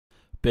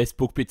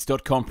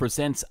BestBookBits.com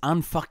presents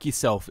Unfuck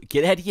Yourself,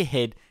 Get Out of Your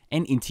Head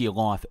and Into Your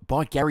Life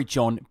by Gary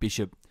John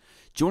Bishop.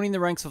 Joining the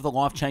ranks of the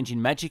life-changing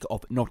magic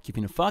of not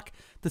giving a fuck,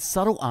 the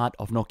subtle art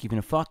of not giving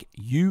a fuck,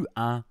 you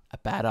are a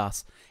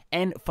badass.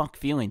 And Fuck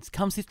Feelings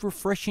comes this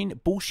refreshing,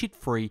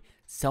 bullshit-free,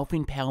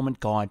 self-empowerment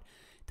guide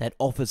that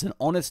offers an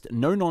honest,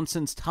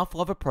 no-nonsense, tough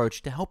love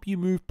approach to help you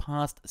move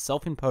past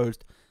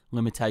self-imposed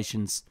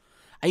limitations.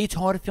 Are you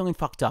tired of feeling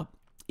fucked up?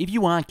 If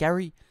you are,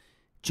 Gary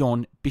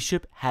John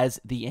Bishop has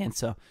the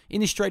answer.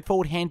 In this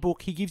straightforward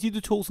handbook, he gives you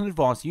the tools and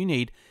advice you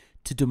need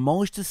to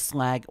demolish the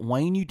slag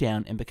weighing you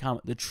down and become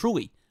the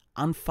truly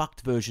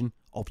unfucked version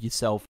of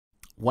yourself.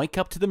 Wake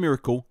up to the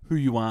miracle who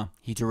you are,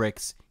 he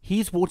directs.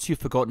 Here's what you've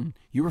forgotten.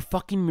 You're a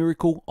fucking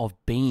miracle of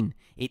being.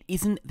 It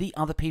isn't the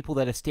other people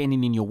that are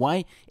standing in your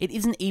way. It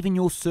isn't even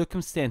your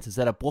circumstances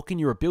that are blocking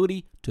your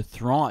ability to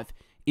thrive.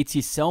 It's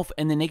yourself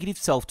and the negative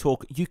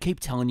self-talk you keep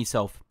telling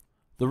yourself.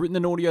 The written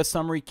and audio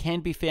summary can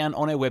be found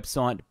on our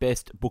website,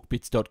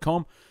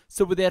 bestbookbits.com.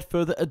 So without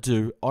further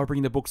ado, I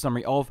bring the book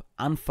summary of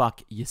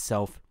Unfuck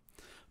Yourself.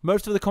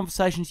 Most of the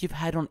conversations you've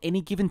had on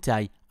any given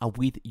day are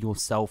with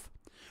yourself.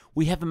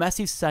 We have a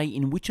massive say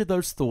in which of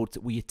those thoughts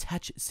we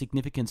attach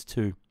significance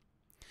to.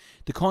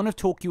 The kind of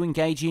talk you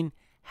engage in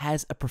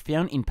has a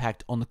profound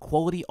impact on the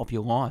quality of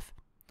your life.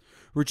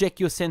 Reject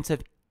your sense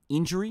of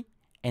injury,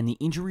 and the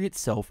injury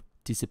itself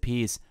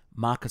disappears.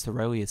 Marcus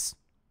Aurelius.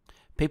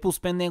 People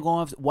spend their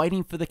lives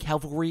waiting for the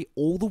cavalry,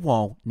 all the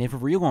while never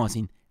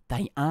realizing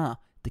they are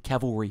the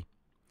cavalry.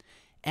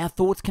 Our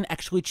thoughts can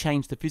actually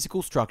change the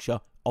physical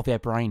structure of our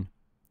brain.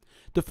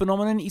 The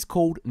phenomenon is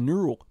called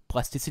neural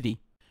plasticity.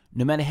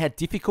 No matter how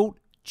difficult,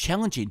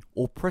 challenging,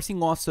 or pressing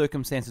life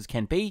circumstances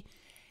can be,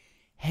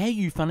 how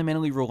you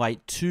fundamentally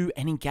relate to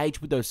and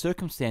engage with those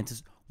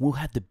circumstances will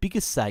have the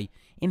biggest say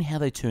in how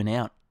they turn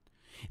out.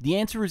 The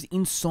answer is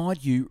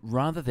inside you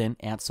rather than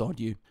outside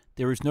you.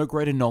 There is no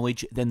greater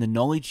knowledge than the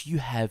knowledge you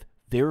have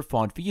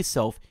verified for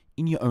yourself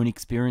in your own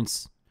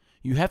experience.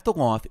 You have the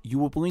life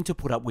you are willing to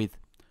put up with.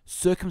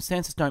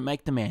 Circumstances don't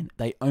make the man,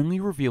 they only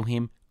reveal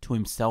him to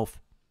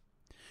himself.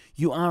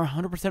 You are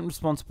 100%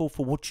 responsible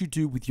for what you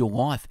do with your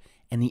life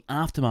and the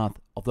aftermath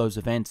of those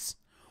events.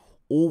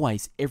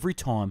 Always, every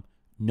time,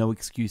 no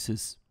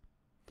excuses.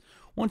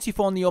 Once you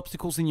find the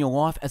obstacles in your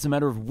life as a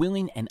matter of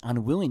willing and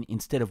unwilling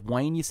instead of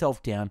weighing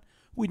yourself down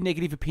with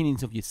negative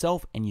opinions of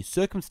yourself and your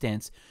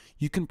circumstance,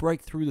 you can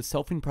break through the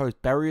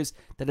self-imposed barriers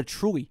that are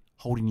truly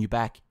holding you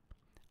back.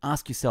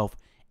 Ask yourself,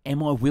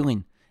 am I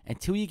willing?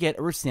 Until you get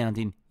a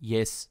resounding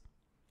yes.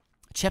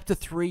 Chapter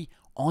 3,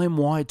 I am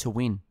wired to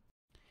win.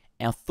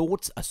 Our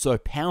thoughts are so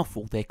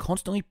powerful, they're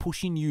constantly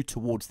pushing you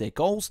towards their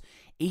goals,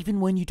 even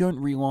when you don't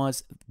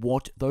realize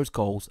what those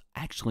goals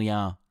actually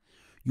are.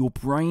 Your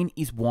brain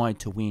is wired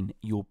to win.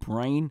 Your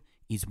brain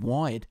is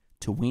wired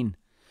to win.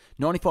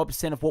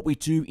 95% of what we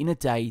do in a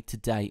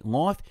day-to-day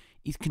life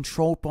is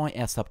controlled by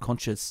our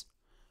subconscious.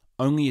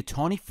 Only a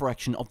tiny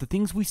fraction of the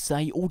things we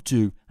say or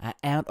do are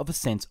out of a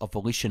sense of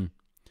volition.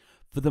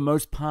 For the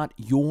most part,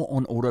 you're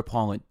on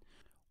autopilot.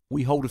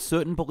 We hold a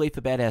certain belief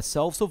about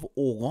ourselves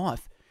or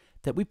life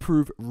that we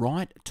prove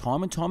right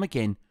time and time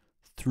again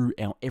through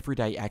our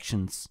everyday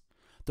actions.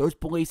 Those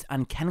beliefs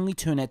uncannily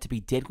turn out to be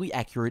deadly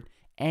accurate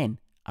and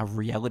a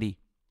reality.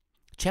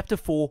 Chapter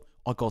 4,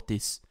 I got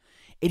this.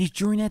 It is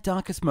during our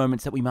darkest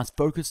moments that we must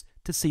focus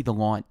to see the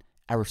light.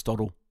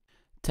 Aristotle.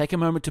 Take a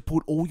moment to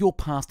put all your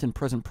past and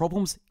present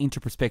problems into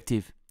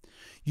perspective.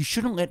 You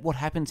shouldn't let what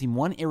happens in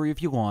one area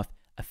of your life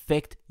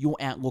affect your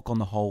outlook on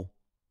the whole.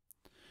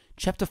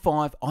 Chapter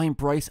 5, I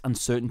embrace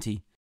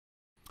uncertainty.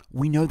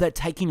 We know that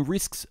taking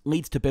risks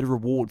leads to better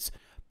rewards,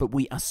 but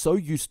we are so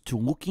used to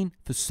looking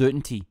for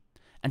certainty.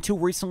 Until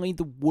recently,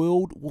 the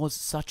world was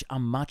such a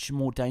much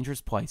more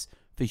dangerous place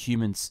for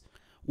humans.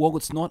 While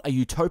it's not a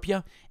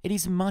utopia, it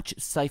is much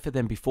safer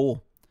than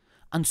before.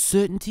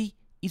 Uncertainty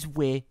is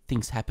where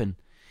things happen.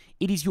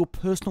 It is your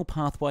personal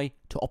pathway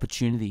to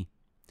opportunity.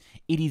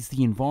 It is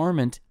the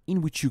environment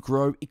in which you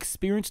grow,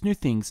 experience new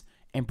things,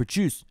 and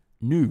produce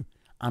new,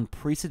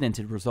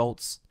 unprecedented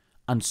results.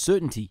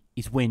 Uncertainty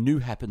is where new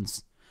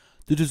happens.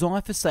 The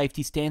desire for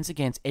safety stands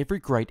against every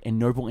great and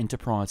noble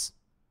enterprise.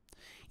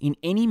 In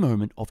any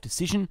moment of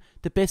decision,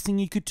 the best thing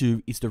you could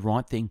do is the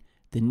right thing.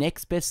 The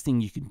next best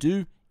thing you can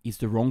do is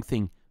the wrong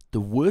thing. The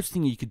worst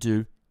thing you could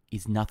do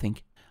is nothing.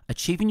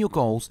 Achieving your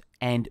goals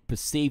and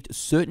perceived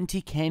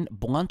certainty can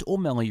blunt or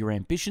mellow your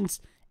ambitions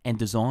and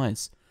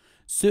desires.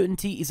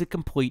 Certainty is a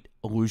complete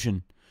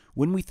illusion.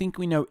 When we think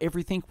we know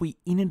everything, we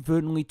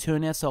inadvertently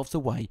turn ourselves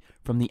away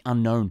from the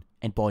unknown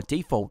and by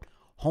default,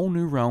 whole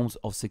new realms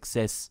of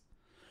success.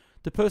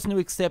 The person who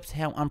accepts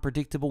how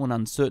unpredictable and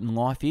uncertain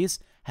life is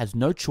has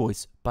no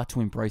choice but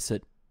to embrace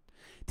it.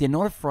 They're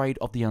not afraid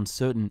of the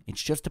uncertain,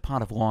 it's just a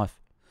part of life.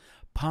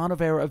 Part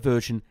of our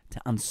aversion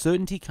to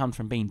uncertainty comes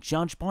from being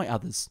judged by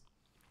others.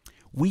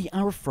 We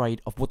are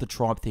afraid of what the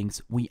tribe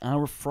thinks. We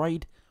are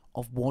afraid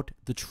of what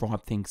the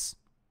tribe thinks.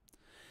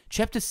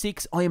 Chapter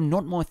 6, I am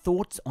not my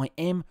thoughts, I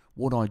am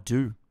what I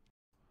do.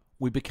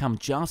 We become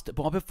just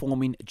by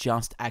performing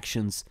just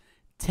actions,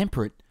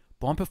 temperate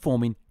by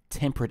performing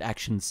temperate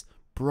actions,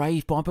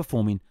 brave by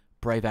performing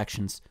brave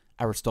actions.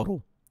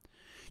 Aristotle.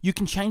 You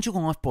can change your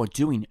life by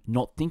doing,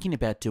 not thinking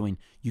about doing.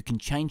 You can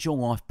change your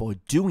life by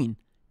doing,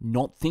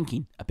 not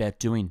thinking about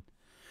doing.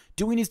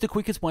 Doing is the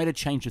quickest way to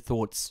change your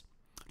thoughts.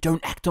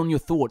 Don't act on your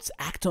thoughts,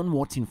 act on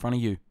what's in front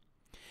of you.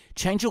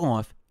 Change your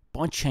life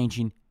by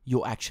changing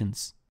your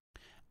actions.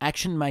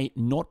 Action may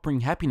not bring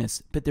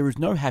happiness, but there is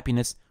no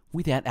happiness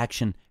without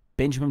action.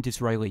 Benjamin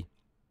Disraeli.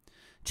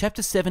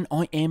 Chapter 7,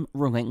 I am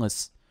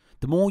relentless.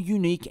 The more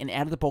unique and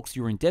out of the box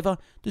your endeavor,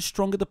 the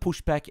stronger the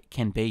pushback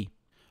can be.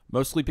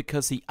 Mostly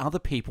because the other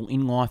people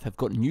in life have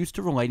gotten used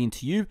to relating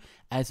to you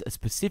as a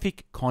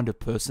specific kind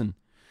of person.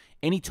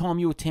 Anytime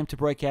you attempt to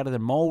break out of the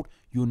mold,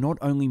 you're not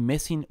only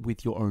messing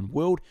with your own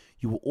world,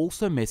 you are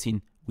also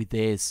messing with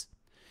theirs.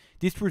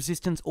 This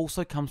resistance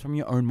also comes from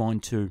your own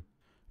mind too.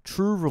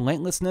 True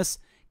relentlessness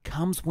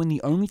comes when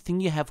the only thing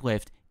you have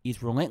left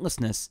is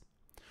relentlessness.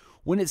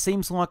 When it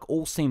seems like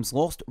all seems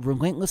lost,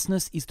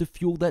 relentlessness is the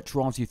fuel that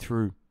drives you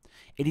through.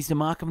 It is the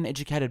mark of an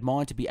educated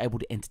mind to be able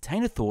to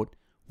entertain a thought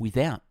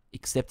without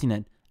accepting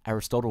it.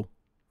 Aristotle.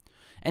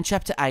 And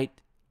chapter 8,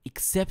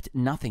 accept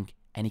nothing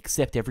and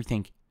accept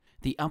everything.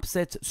 The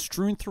upsets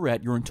strewn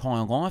throughout your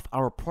entire life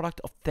are a product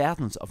of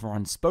thousands of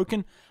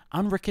unspoken,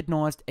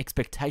 unrecognized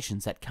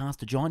expectations that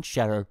cast a giant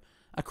shadow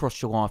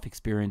across your life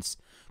experience,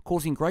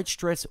 causing great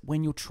stress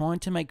when you're trying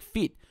to make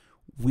fit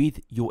with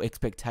your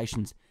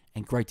expectations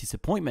and great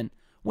disappointment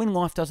when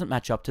life doesn't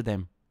match up to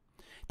them.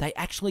 They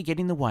actually get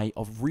in the way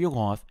of real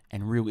life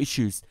and real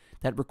issues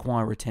that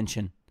require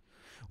attention.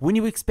 When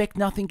you expect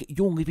nothing,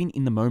 you're living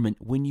in the moment.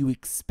 When you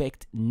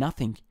expect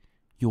nothing,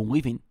 you're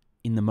living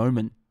in the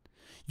moment.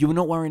 You are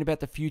not worrying about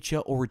the future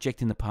or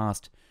rejecting the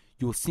past.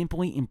 You are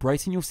simply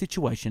embracing your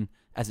situation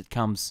as it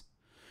comes.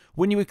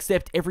 When you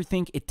accept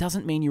everything, it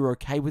doesn't mean you're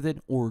okay with it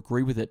or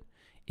agree with it.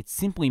 It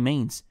simply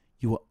means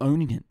you are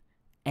owning it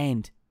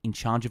and in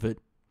charge of it.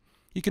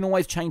 You can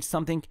always change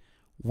something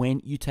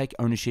when you take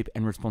ownership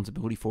and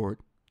responsibility for it.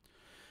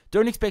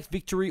 Don't expect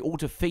victory or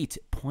defeat.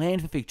 Plan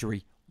for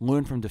victory.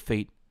 Learn from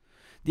defeat.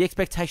 The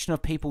expectation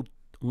of people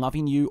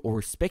loving you or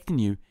respecting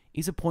you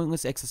is a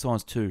pointless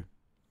exercise too.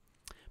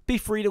 Be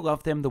free to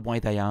love them the way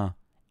they are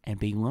and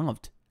be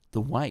loved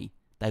the way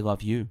they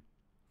love you.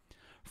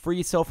 Free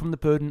yourself from the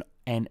burden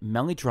and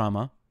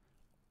melodrama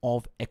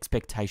of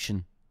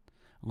expectation.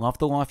 Love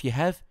the life you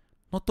have,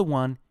 not the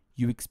one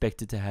you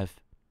expected to have.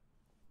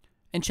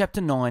 And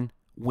chapter 9,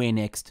 where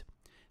next?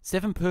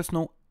 7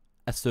 personal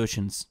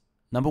assertions.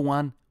 Number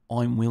 1,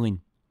 I'm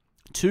willing.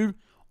 2,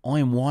 I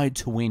am wired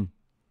to win.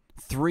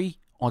 3,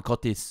 I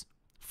got this.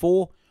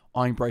 4,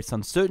 I embrace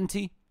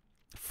uncertainty.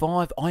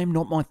 5, I am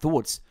not my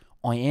thoughts.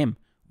 I am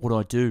what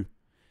I do.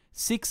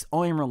 6,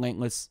 I am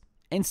relentless.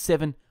 And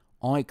 7,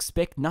 I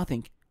expect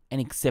nothing and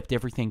accept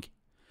everything.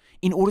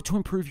 In order to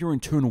improve your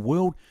internal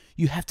world,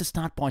 you have to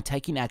start by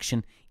taking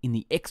action in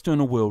the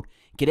external world.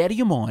 Get out of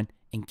your mind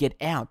and get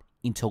out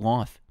into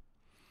life.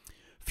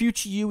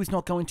 Future you is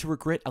not going to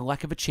regret a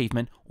lack of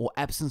achievement or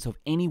absence of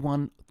any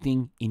one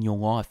thing in your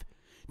life.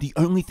 The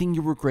only thing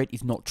you regret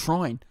is not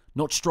trying,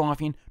 not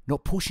striving,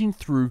 not pushing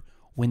through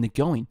when the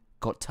going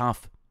got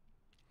tough.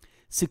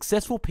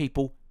 Successful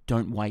people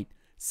don't wait.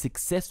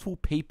 Successful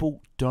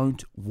people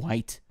don't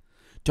wait.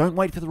 Don't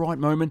wait for the right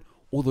moment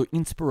or the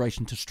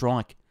inspiration to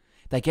strike.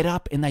 They get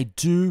up and they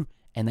do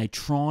and they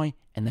try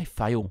and they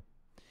fail.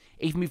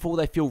 Even before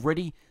they feel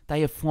ready,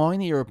 they are flying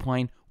the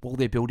aeroplane while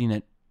they're building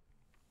it.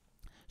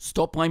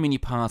 Stop blaming your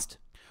past.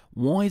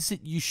 Why is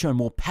it you show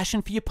more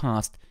passion for your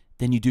past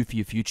than you do for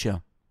your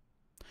future?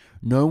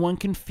 No one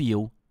can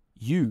feel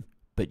you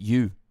but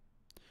you.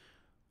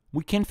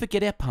 We can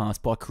forget our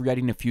past by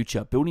creating a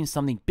future, building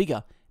something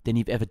bigger than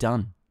you've ever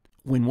done.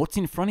 When what's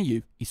in front of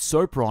you is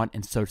so bright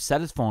and so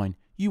satisfying,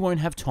 you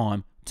won't have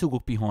time to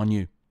look behind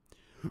you.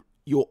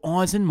 Your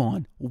eyes and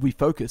mind will be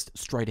focused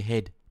straight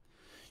ahead.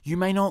 You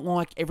may not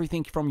like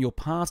everything from your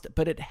past,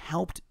 but it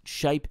helped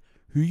shape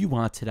who you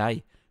are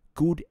today,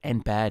 good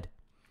and bad.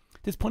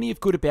 There's plenty of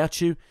good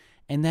about you,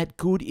 and that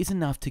good is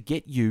enough to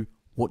get you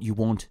what you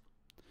want.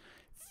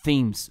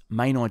 Themes,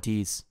 main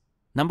ideas.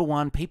 Number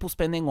 1, people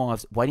spend their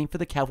lives waiting for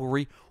the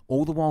cavalry,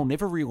 all the while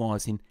never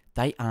realizing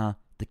they are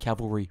the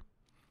cavalry.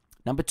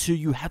 Number 2,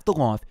 you have the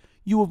life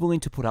you are willing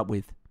to put up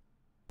with.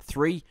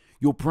 3,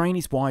 your brain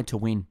is wired to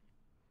win.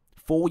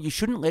 4, you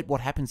shouldn't let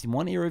what happens in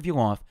one area of your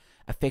life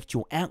affect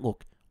your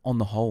outlook on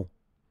the whole.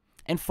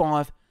 And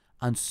 5,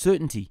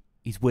 uncertainty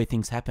is where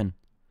things happen.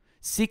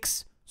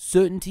 6,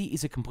 certainty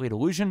is a complete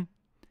illusion.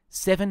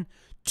 7,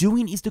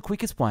 doing is the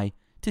quickest way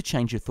to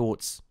change your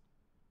thoughts.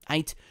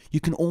 8, you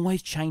can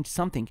always change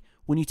something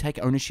when you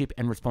take ownership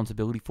and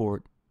responsibility for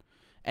it.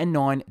 And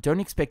 9, don't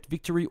expect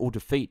victory or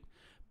defeat.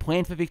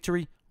 Plan for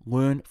victory,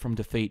 learn from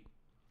defeat.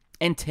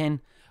 And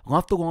 10,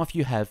 love the life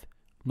you have,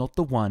 not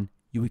the one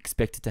you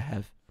expected to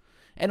have.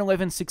 And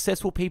 11,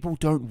 successful people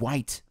don't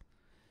wait.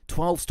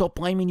 12, stop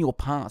blaming your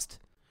past.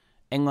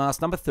 And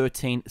last, number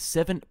 13,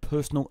 7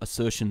 personal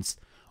assertions.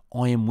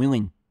 I am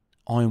willing.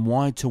 I am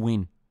wired to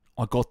win.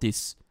 I got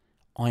this.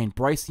 I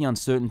embrace the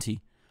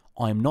uncertainty.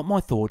 I am not my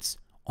thoughts.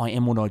 I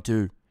am what I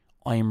do.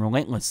 I am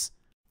relentless.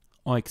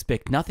 I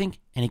expect nothing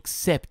and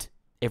accept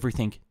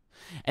everything.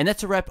 And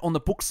that's a wrap on the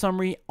book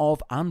summary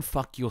of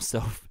Unfuck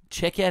Yourself.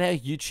 Check out our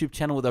YouTube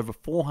channel with over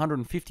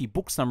 450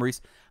 book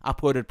summaries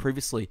uploaded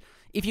previously.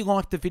 If you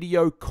liked the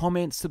video,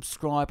 comment,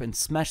 subscribe, and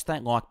smash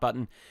that like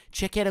button.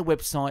 Check out our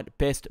website,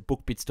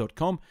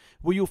 bestbookbits.com,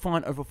 where you'll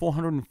find over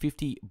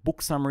 450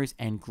 book summaries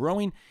and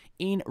growing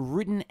in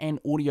written and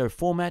audio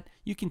format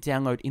you can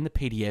download in the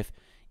PDF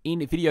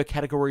in video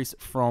categories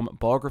from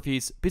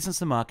biographies,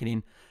 business and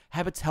marketing,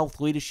 habits, health,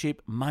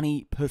 leadership,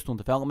 money, personal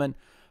development,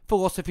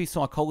 philosophy,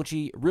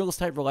 psychology, real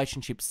estate,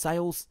 relationships,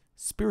 sales,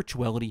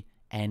 spirituality,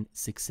 and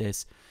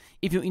success.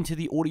 If you're into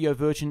the audio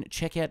version,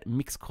 check out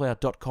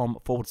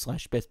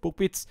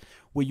mixcloud.com/bestbookbits,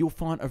 where you'll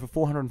find over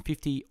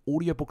 450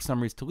 audiobook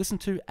summaries to listen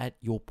to at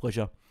your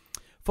pleasure.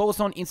 Follow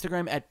us on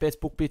Instagram at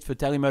bestbookbits for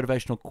daily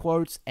motivational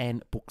quotes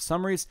and book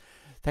summaries.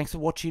 Thanks for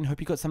watching. Hope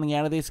you got something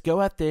out of this.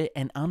 Go out there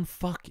and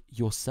unfuck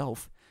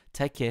yourself.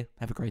 Take care.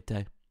 Have a great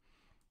day.